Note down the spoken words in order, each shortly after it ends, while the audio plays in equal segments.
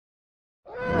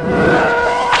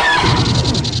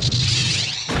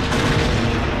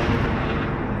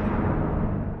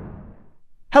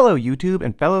Hello YouTube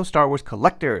and fellow Star Wars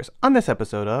collectors! On this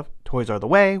episode of Toys Are the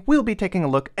Way, we'll be taking a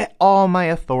look at all my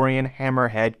Ithorian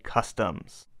Hammerhead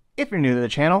customs. If you're new to the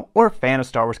channel or a fan of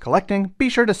Star Wars collecting, be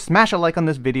sure to smash a like on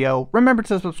this video, remember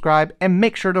to subscribe, and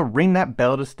make sure to ring that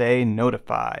bell to stay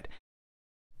notified.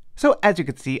 So as you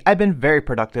can see, I've been very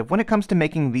productive when it comes to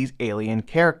making these alien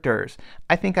characters.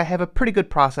 I think I have a pretty good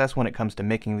process when it comes to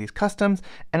making these customs,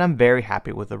 and I'm very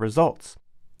happy with the results.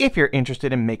 If you're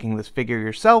interested in making this figure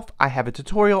yourself, I have a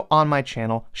tutorial on my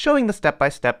channel showing the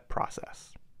step-by-step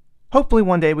process. Hopefully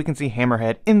one day we can see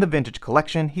Hammerhead in the vintage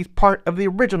collection. He's part of the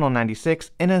original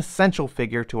 96, an essential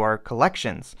figure to our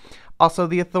collections. Also,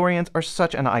 the Ithorians are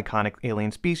such an iconic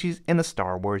alien species in the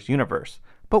Star Wars universe.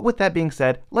 But with that being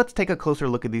said, let's take a closer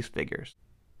look at these figures.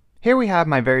 Here we have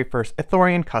my very first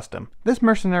Ithorian custom. This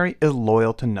mercenary is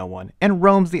loyal to no one and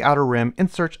roams the Outer Rim in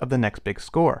search of the next big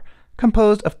score.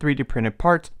 Composed of 3D printed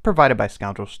parts provided by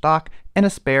Scoundrel stock and a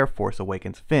spare Force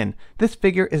Awakens fin, this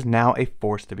figure is now a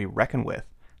force to be reckoned with.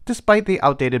 Despite the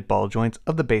outdated ball joints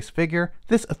of the base figure,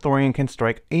 this Ithorian can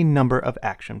strike a number of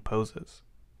action poses.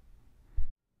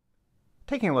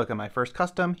 Taking a look at my first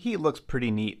custom, he looks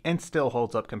pretty neat and still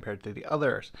holds up compared to the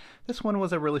others. This one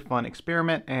was a really fun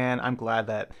experiment, and I'm glad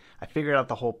that I figured out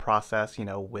the whole process,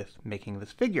 with making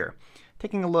this figure.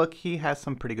 Taking a look, he has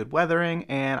some pretty good weathering,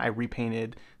 and I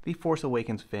repainted the Force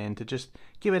Awakens fin to just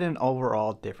give it an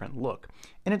overall different look.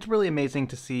 And it's really amazing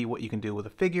to see what you can do with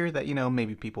a figure that,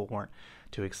 maybe people weren't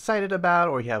too excited about,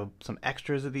 or you have some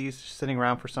extras of these sitting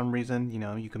around for some reason.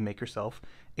 You can make yourself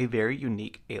a very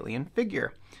unique alien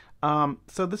figure.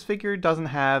 So this figure doesn't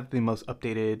have the most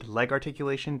updated leg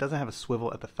articulation, doesn't have a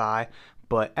swivel at the thigh,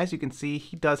 but as you can see,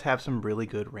 he does have some really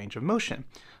good range of motion.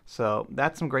 So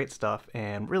that's some great stuff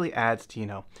and really adds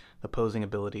to, the posing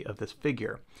ability of this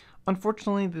figure.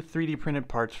 Unfortunately, the 3D printed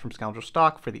parts from Scoundrel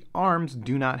stock for the arms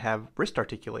do not have wrist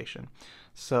articulation.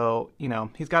 So,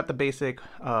 he's got the basic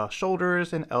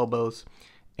shoulders and elbows,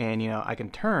 and, I can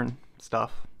turn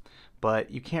stuff, but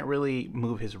you can't really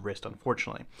move his wrist,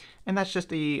 unfortunately. And that's just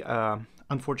the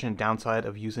unfortunate downside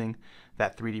of using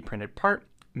that 3D printed part.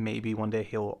 Maybe one day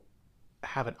he'll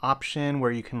have an option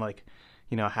where you can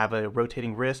have a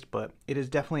rotating wrist, but it is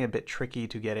definitely a bit tricky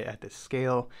to get it at this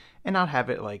scale and not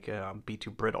have it be too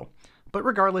brittle. But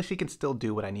regardless, he can still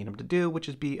do what I need him to do, which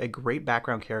is be a great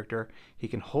background character. He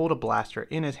can hold a blaster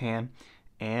in his hand,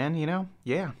 and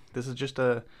yeah, this is just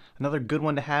another good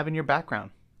one to have in your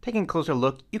background. Taking a closer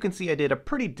look, you can see I did a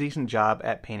pretty decent job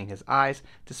at painting his eyes,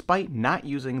 despite not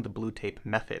using the blue tape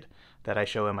method that I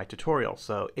show in my tutorial.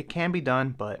 So it can be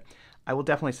done, but I will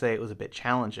definitely say it was a bit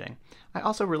challenging. I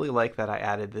also really like that I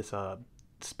added this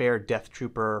spare Death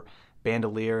Trooper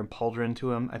bandolier and pauldron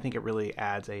to him. I think it really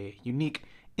adds a unique,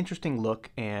 interesting look,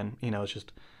 and it's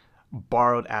just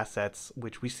borrowed assets,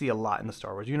 which we see a lot in the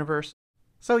Star Wars universe.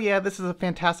 So yeah, this is a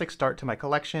fantastic start to my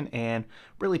collection and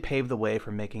really paved the way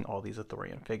for making all these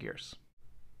Ithorian figures.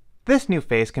 This new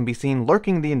face can be seen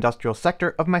lurking the industrial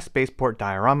sector of my spaceport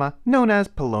diorama known as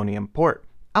Polonium Port.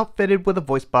 Outfitted with a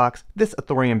voice box, this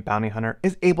Ithorian bounty hunter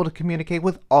is able to communicate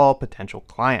with all potential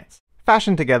clients.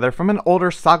 Fashioned together from an older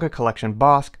Saga Collection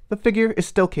Bosk, the figure is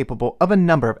still capable of a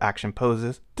number of action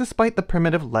poses despite the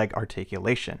primitive leg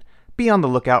articulation. Be on the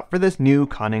lookout for this new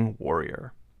cunning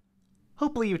warrior.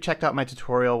 Hopefully you checked out my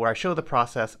tutorial where I show the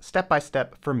process step by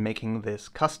step for making this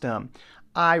custom.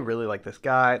 I really like this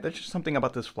guy. There's just something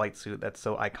about this flight suit that's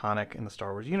so iconic in the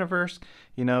Star Wars universe.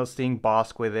 Seeing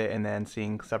Bosk with it and then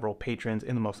seeing several patrons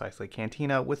in the Mos Eisley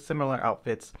Cantina with similar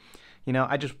outfits.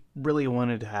 I just really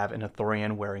wanted to have an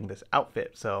Ithorian wearing this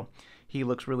outfit, so he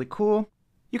looks really cool.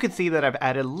 You can see that I've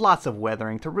added lots of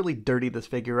weathering to really dirty this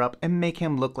figure up and make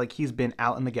him look like he's been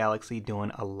out in the galaxy doing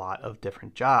a lot of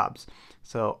different jobs.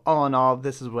 So all in all,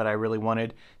 this is what I really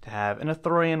wanted, to have an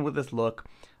Ithorian with this look.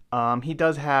 He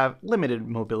does have limited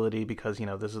mobility because,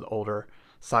 this is older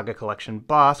Saga Collection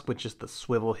Bosk with just the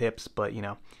swivel hips, but,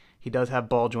 he does have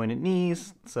ball jointed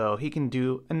knees, so he can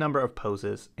do a number of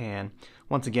poses. And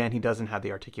once again, he doesn't have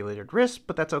the articulated wrist,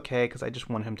 but that's okay because I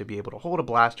just want him to be able to hold a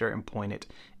blaster and point it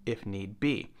if need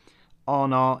be. All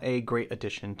in all, a great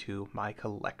addition to my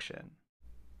collection.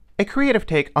 A creative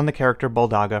take on the character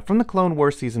Buldaga from the Clone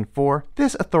Wars Season 4,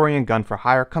 this Ithorian gun for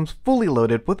hire comes fully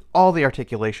loaded with all the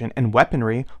articulation and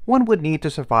weaponry one would need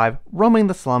to survive roaming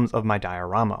the slums of my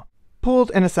diorama.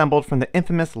 Pulled and assembled from the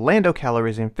infamous Lando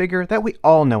Calrissian figure that we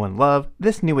all know and love,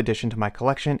 this new addition to my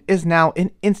collection is now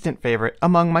an instant favorite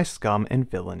among my scum and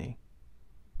villainy.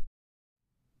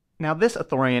 Now this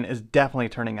Ithorian is definitely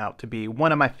turning out to be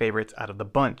one of my favorites out of the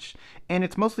bunch, and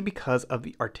it's mostly because of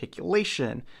the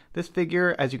articulation. This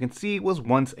figure, as you can see, was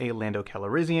once a Lando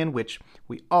Calrissian, which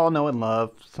we all know and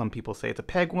love. Some people say it's a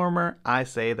peg warmer. I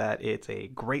say that it's a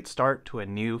great start to a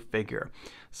new figure.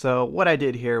 So what I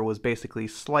did here was basically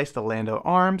slice the Lando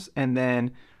arms and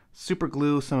then super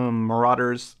glue some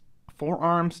Maruaders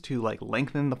forearms to like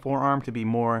lengthen the forearm to be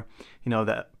more,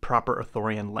 the proper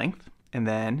Ithorian length. And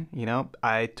then,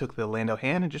 I took the Lando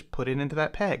hand and just put it into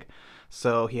that peg.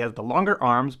 So he has the longer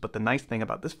arms, but the nice thing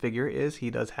about this figure is he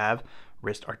does have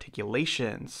wrist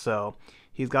articulation. So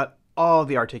he's got all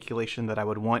the articulation that I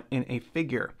would want in a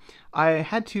figure. I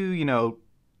had to,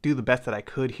 do the best that I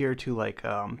could here to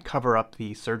cover up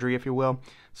the surgery, if you will.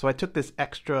 So I took this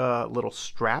extra little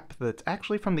strap that's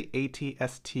actually from the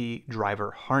ATST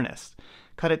driver harness.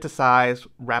 Cut it to size,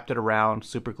 wrapped it around,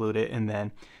 super glued it, and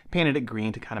then painted it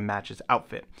green to kind of match his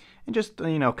outfit. And just,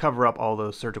 cover up all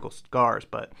those surgical scars.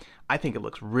 But I think it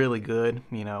looks really good.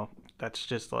 That's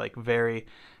just like very,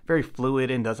 very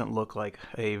fluid and doesn't look like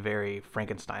a very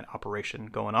Frankenstein operation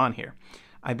going on here.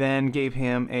 I then gave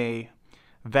him a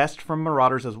vest from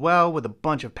Maruaders as well with a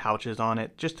bunch of pouches on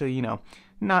it just to,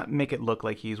 not make it look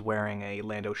like he's wearing a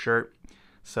Lando shirt.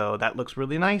 So that looks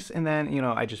really nice. And then,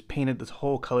 I just painted this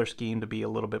whole color scheme to be a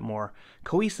little bit more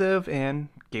cohesive and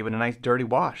gave it a nice dirty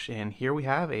wash. And here we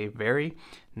have a very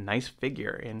nice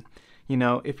figure. And,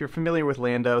 if you're familiar with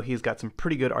Lando, he's got some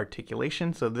pretty good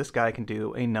articulation. So this guy can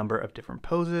do a number of different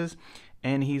poses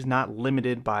and he's not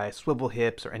limited by swivel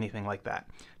hips or anything like that.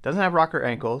 Doesn't have rocker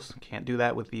ankles. Can't do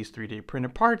that with these 3D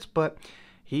printed parts, but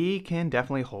he can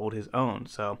definitely hold his own.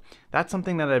 So that's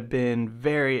something that I've been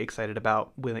very excited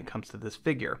about when it comes to this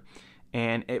figure.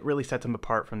 And it really sets him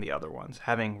apart from the other ones,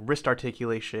 having wrist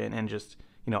articulation and just,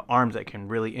 arms that can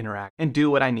really interact and do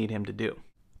what I need him to do.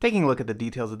 Taking a look at the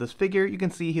details of this figure, you can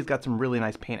see he's got some really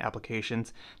nice paint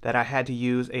applications that I had to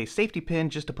use a safety pin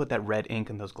just to put that red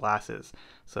ink in those glasses.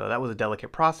 So that was a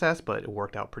delicate process, but it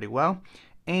worked out pretty well.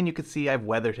 And you can see I've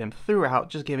weathered him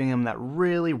throughout, just giving him that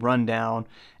really rundown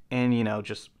and,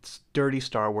 just sturdy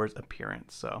Star Wars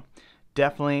appearance. So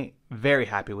definitely very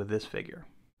happy with this figure.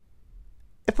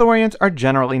 Ithorians are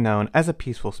generally known as a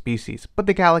peaceful species, but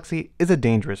the galaxy is a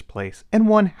dangerous place, and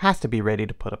one has to be ready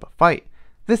to put up a fight.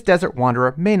 This desert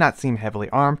wanderer may not seem heavily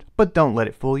armed, but don't let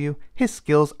it fool you, his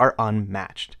skills are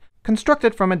unmatched.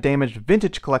 Constructed from a damaged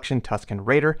vintage collection Tusken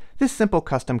Raider, this simple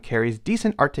custom carries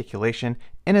decent articulation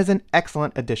and is an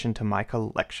excellent addition to my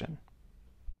collection.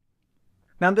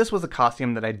 Now this was a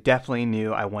costume that I definitely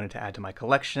knew I wanted to add to my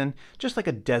collection, just like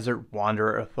a desert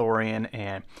wanderer Ithorian,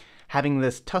 and having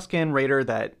this Tusken Raider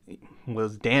that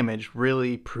was damaged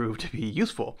really proved to be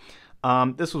useful.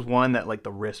 This was one that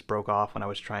the wrist broke off when I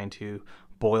was trying to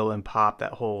boil and pop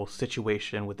that whole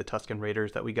situation with the Tusken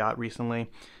Raiders that we got recently,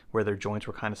 where their joints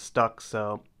were kind of stuck.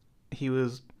 So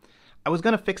I was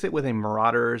going to fix it with a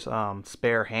Marauders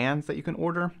spare hands that you can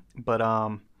order, but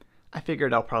I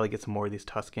figured I'll probably get some more of these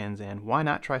Tuskens, and why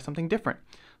not try something different?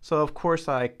 So of course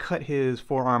I cut his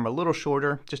forearm a little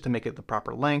shorter just to make it the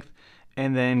proper length,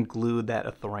 and then glued that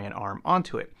Ithorian arm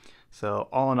onto it. So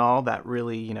all in all, that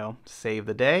really, saved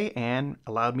the day and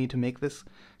allowed me to make this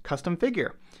custom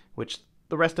figure, which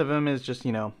the rest of him is just,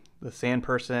 the sand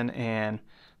person and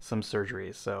some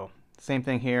surgeries. So same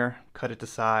thing here, cut it to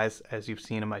size as you've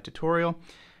seen in my tutorial,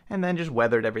 and then just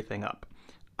weathered everything up.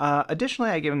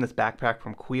 Additionally, I gave him this backpack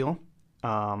from Queel.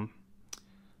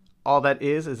 All that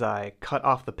is I cut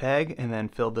off the peg and then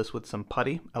filled this with some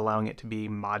putty, allowing it to be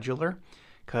modular,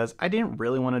 because I didn't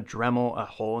really want to Dremel a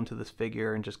hole into this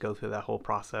figure and just go through that whole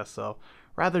process. So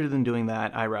rather than doing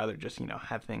that, I rather just,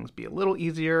 have things be a little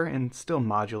easier and still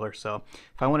modular. So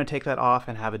if I want to take that off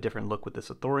and have a different look with this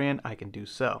Ithorian, I can do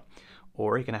so.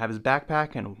 Or he can have his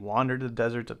backpack and wander to the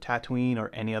deserts of Tatooine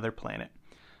or any other planet.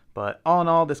 But all in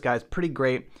all, this guy's pretty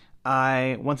great.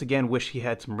 I, once again, wish he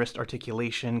had some wrist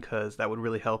articulation because that would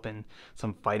really help in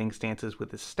some fighting stances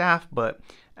with his staff. But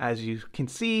as you can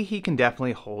see, he can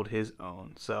definitely hold his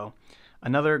own. So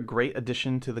another great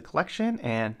addition to the collection,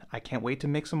 and I can't wait to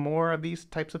make some more of these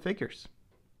types of figures.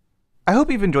 I hope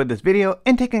you've enjoyed this video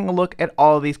and taking a look at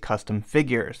all of these custom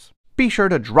figures. Be sure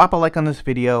to drop a like on this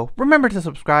video, remember to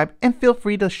subscribe, and feel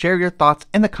free to share your thoughts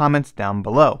in the comments down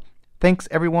below. Thanks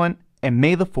everyone, and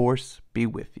may the Force be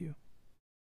with you.